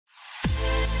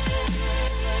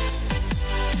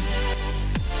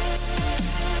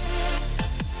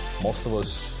Most of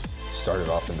us started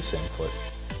off in the same foot.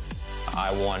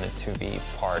 I wanted to be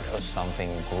part of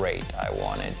something great. I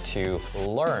wanted to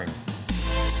learn.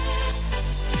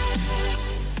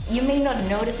 You may not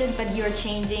notice it, but you're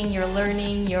changing, you're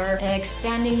learning, you're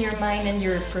expanding your mind and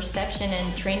your perception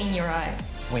and training your eye.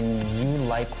 When you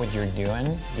like what you're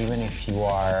doing, even if you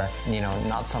are,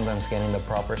 not sometimes getting the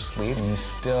proper sleep, you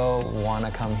still want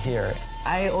to come here.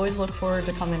 I always look forward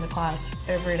to coming to class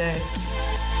every day.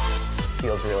 It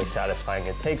feels really satisfying.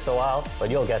 It takes a while, but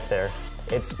you'll get there.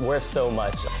 It's worth so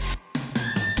much.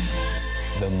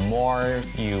 The more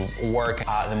you work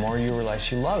out, the more you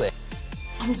realize you love it.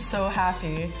 I'm so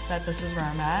happy that this is where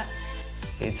I'm at.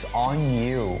 It's on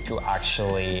you to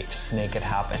actually just make it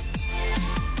happen.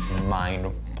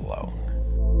 Mind blown.